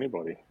helpful for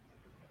anybody.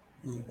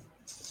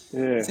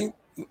 Yeah. I think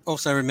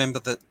also remember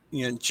that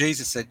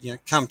Jesus said,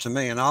 "Come to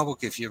me, and I will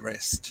give you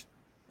rest."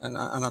 And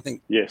I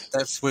think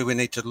that's where we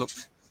need to look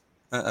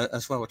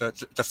as well,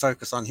 to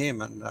focus on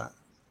Him and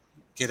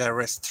get our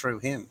rest through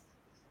Him.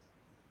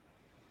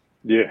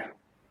 Yeah.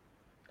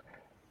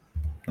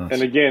 Nice.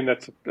 And again,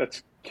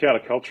 that's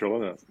countercultural,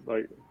 isn't it?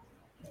 Like,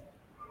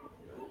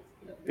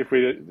 if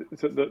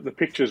the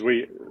pictures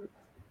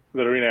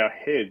that are in our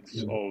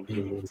heads of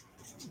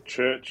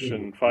church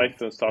and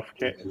faith and stuff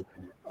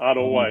aren't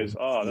always,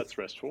 that's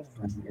restful.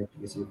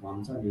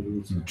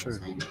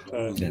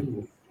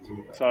 True.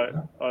 So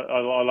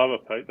I love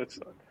it, Pete.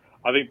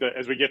 I think that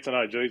as we get to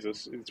know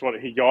Jesus, it's what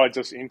He guides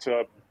us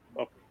into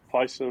a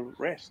place of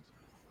rest.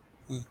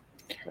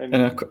 And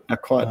our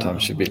quiet time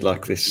should be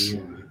like this.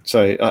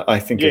 So I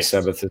think a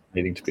Sabbath is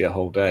needing to be a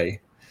whole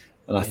day.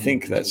 And I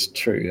think that's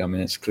true. I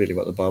mean, it's clearly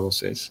what the Bible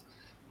says.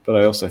 But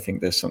I also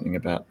think there's something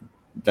about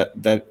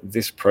that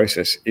this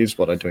process is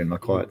what I do in my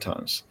quiet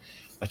times.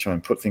 I try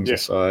and put things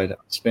aside,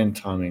 spend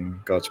time in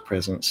God's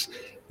presence.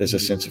 There's a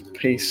sense of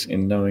peace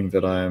in knowing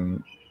that I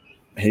am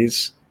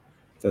His,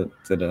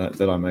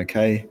 that I'm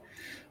okay,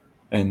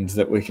 and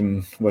that we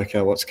can work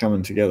out what's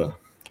coming together.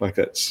 Like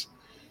that's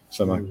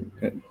so my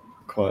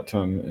quiet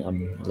time.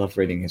 I love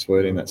reading His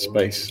Word in that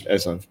space,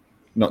 as I've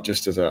not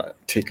just as a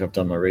tick I've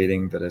done my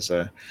reading, but as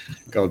a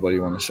God, what do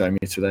you want to show me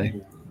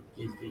today?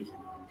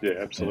 Yeah,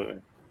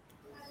 absolutely.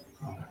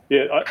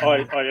 Yeah, I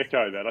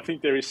echo that. I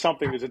think there's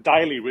a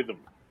daily rhythm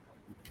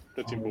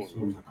that's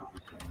important,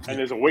 and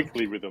there's a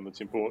weekly rhythm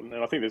that's important,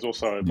 and I think there's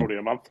also probably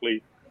a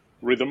monthly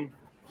rhythm.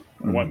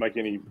 I won't make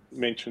any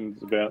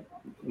mentions about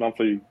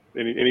monthly.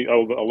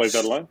 I'll leave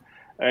that alone,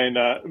 and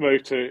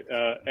move to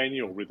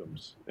annual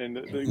rhythms. And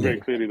very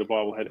clearly, the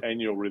Bible had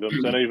annual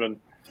rhythms, and even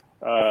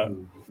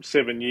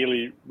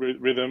 7-yearly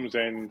rhythms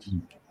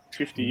and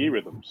 50-year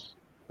rhythms.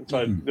 And so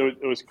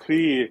it was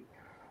clear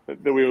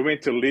that we were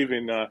meant to live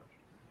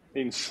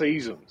in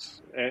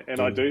seasons. And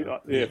I do,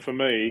 for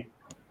me,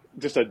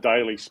 just a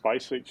daily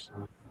space.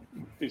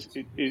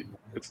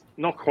 It's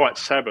not quite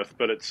Sabbath,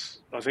 but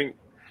I think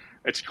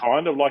it's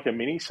kind of like a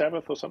mini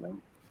Sabbath or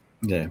something.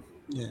 Yeah.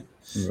 Yeah.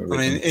 I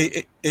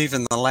mean,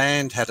 even the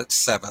land had its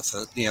Sabbath.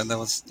 There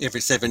was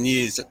every 7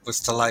 years it was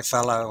to lay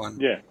fallow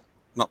and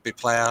not be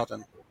ploughed,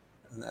 and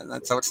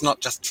so it's not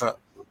just for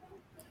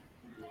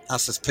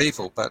us as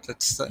people, but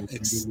it's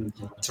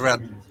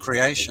throughout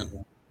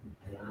creation.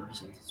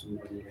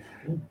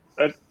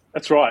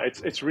 That's right.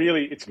 It's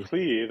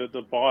clear that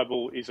the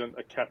Bible isn't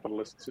a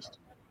capitalist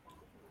system.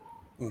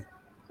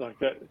 Like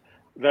that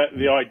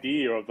the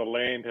idea of the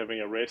land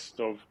having a rest,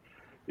 of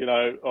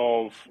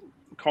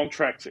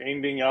contracts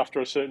ending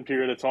after a certain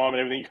period of time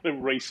and everything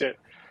can reset.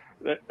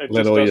 It Let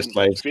just all your doesn't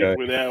slaves fit go.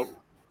 with our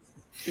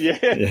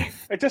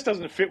it just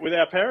doesn't fit with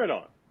our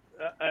paradigm,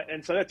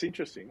 and so that's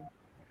interesting.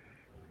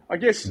 I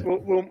guess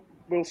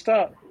we'll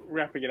start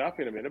wrapping it up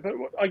in a minute, but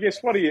I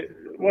guess what are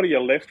you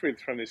left with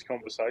from this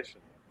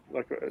conversation?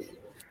 Like,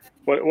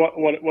 what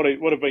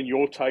have been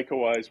your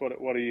takeaways?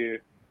 What are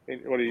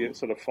your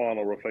sort of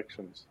final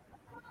reflections?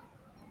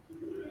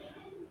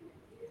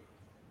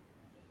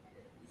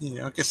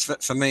 Yeah, I guess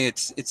for me,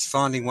 it's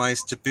finding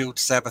ways to build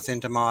Sabbath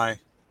into my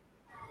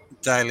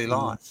daily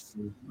life.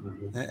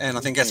 And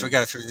I think as we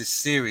go through this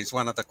series,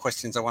 one of the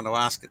questions I want to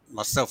ask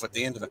myself at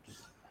the end of it,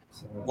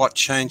 what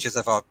changes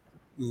have I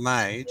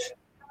made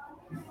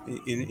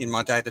in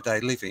my day-to-day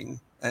living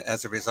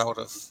as a result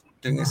of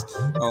doing this?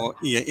 Or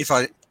if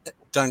I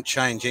don't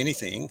change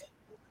anything,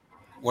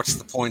 what's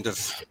the point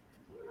of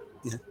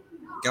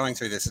going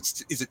through this?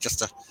 Is it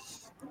just a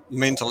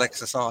mental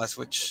exercise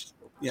which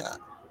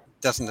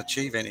doesn't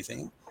achieve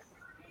anything?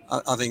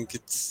 I think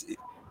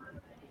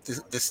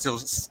there's still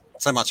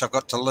so much I've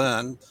got to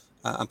learn,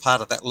 and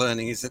part of that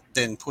learning is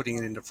then putting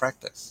it into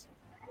practice.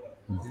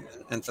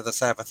 And for the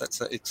Sabbath,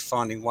 it's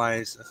finding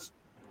ways of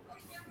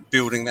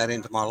building that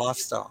into my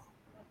lifestyle.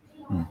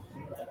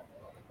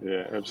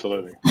 Yeah,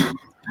 absolutely.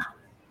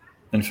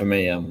 And for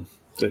me,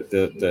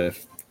 the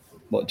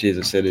what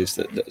Jesus said is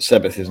that the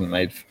Sabbath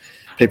isn't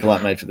people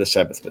aren't made for the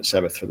Sabbath, but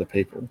Sabbath for the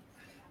people.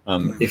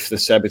 If the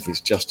Sabbath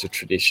is just a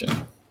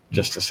tradition,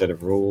 just a set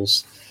of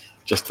rules,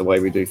 just the way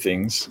we do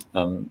things,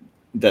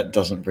 that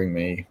doesn't bring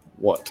me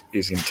what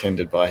is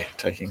intended by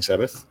taking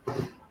Sabbath.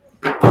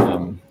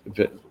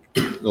 But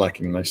like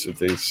in most of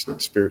these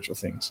spiritual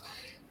things,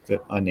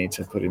 that I need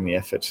to put in the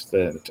effort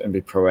and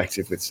be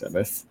proactive with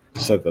Sabbath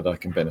so that I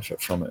can benefit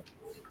from it,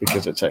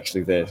 because it's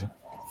actually there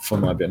for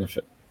my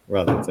benefit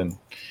rather than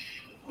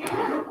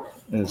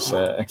as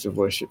acts of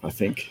worship. I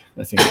think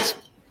it's,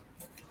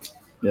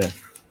 yeah,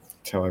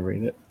 that's how I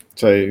read it.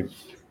 So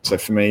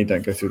for me,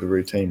 don't go through the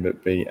routine,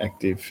 but be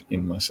active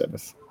in my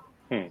Sabbath,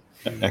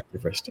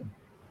 active resting.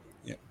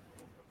 Yeah.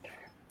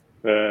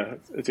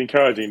 It's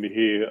encouraging to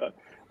hear.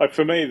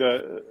 For me,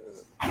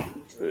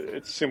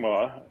 it's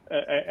similar.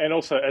 And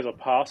also as a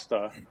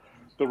pastor,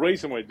 the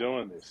reason we're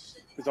doing this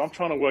is I'm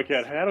trying to work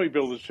out how do we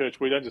build a church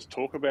where we don't just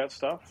talk about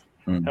stuff,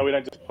 how we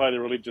don't just play the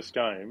religious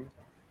game,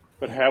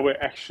 but how we're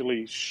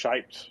actually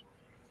shaped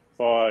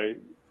by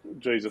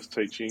Jesus'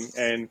 teaching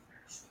and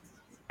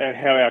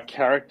how our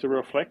character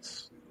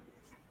reflects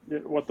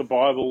what the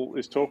Bible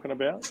is talking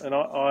about. And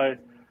I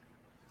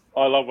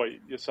love what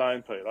you're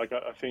saying, Pete. Like,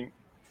 I think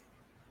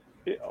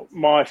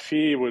my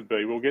fear would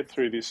be we'll get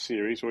through this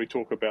series where we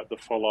talk about the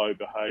follow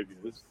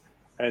behaviours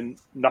and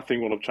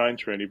nothing will have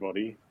changed for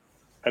anybody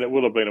and it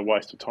will have been a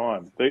waste of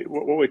time.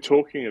 What we're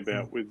talking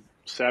about with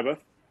Sabbath,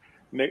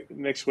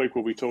 next week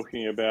we'll be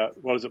talking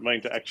about what does it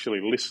mean to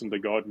actually listen to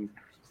God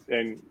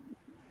and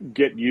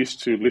get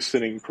used to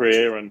listening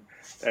prayer and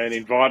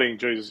inviting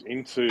Jesus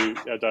into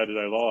our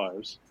day-to-day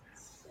lives.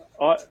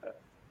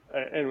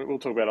 And we'll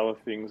talk about other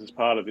things as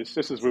part of this.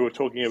 Just as we were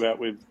talking about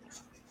with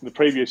the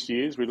previous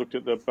years, we looked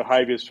at the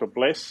behaviours for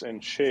bless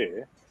and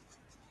share.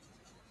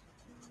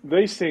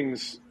 These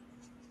things,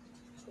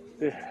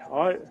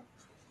 I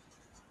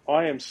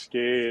am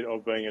scared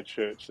of being a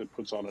church that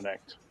puts on an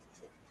act,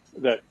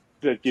 that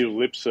gives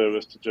lip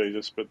service to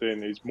Jesus, but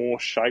then is more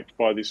shaped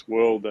by this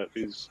world that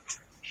is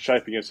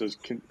shaping us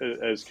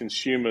as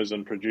consumers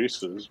and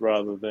producers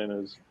rather than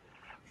as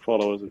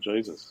followers of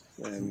Jesus.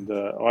 And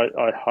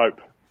I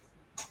hope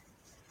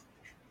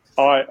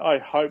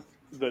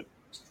that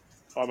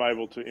I'm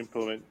able to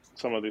implement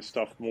some of this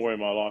stuff more in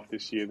my life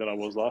this year than I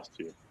was last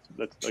year.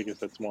 I guess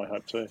that's my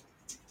hope too.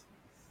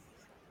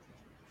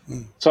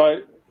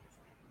 So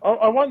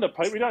I wonder,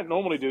 Pete, we don't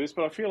normally do this,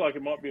 but I feel like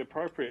it might be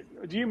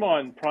appropriate. Do you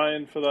mind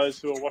praying for those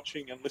who are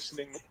watching and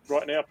listening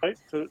right now, Pete,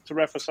 to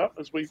wrap us up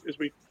as we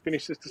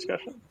finish this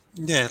discussion?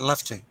 Yeah, I'd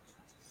love to.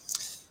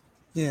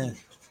 Yeah.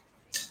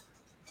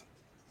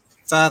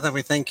 Father,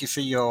 we thank you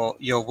for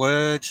your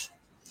word.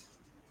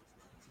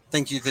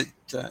 Thank you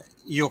that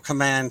your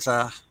commands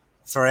are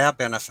for our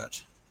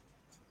benefit.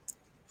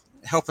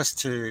 Help us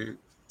to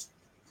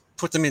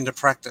put them into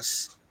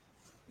practice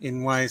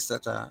in ways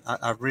that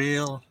are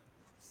real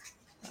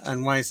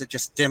and ways that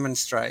just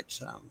demonstrate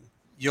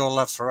your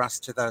love for us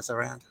to those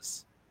around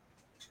us.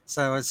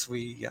 So as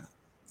we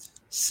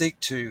seek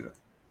to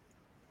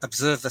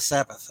observe the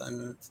Sabbath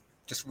and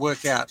just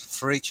work out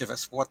for each of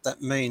us what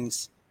that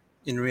means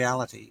in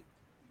reality,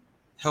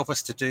 help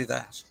us to do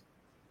that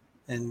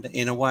and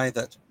in a way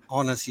that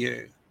honours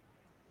you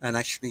and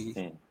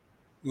actually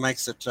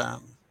makes it,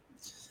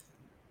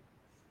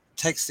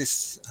 takes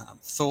this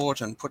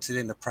thought and puts it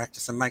into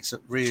practice and makes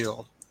it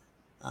real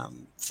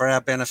for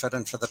our benefit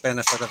and for the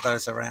benefit of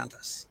those around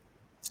us.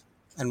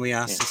 And we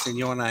ask this in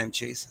your name,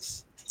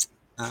 Jesus.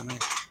 Amen.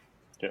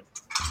 Yep.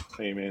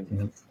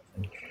 Amen.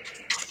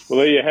 Well,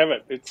 there you have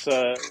it. It's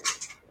a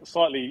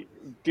slightly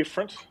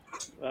different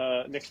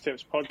Next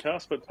Steps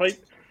podcast, but Pete,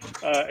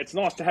 it's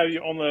nice to have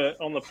you on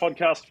the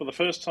podcast for the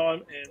first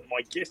time, and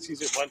my guess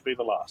is it won't be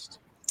the last.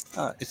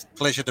 It's a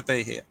pleasure to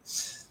be here.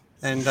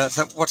 And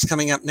so what's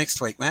coming up next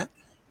week, Matt?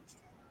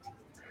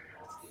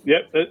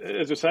 Yep,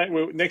 as I say,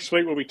 next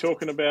week we'll be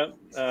talking about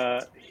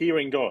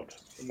hearing God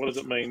and what does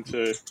it mean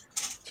to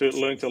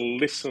learn to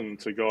listen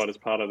to God as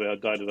part of our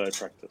day-to-day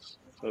practice.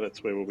 So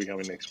that's where we'll be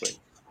going next week.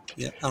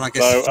 Yeah, and I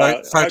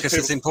guess focus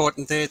is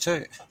important there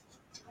too.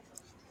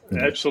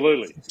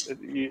 Absolutely,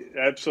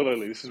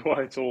 absolutely. This is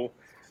why it's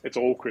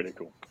all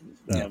critical.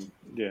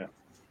 Yeah.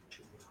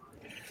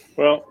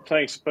 Well,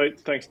 thanks, Pete.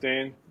 Thanks,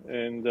 Dan,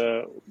 and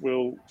we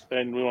want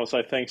to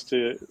say thanks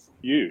to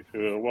you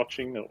who are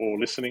watching or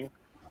listening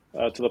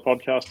to the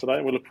podcast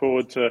today. We look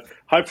forward to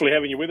hopefully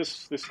having you with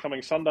us this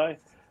coming Sunday,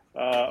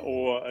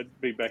 or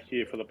be back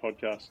here for the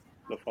podcast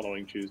the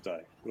following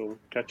Tuesday. We'll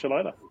catch you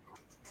later.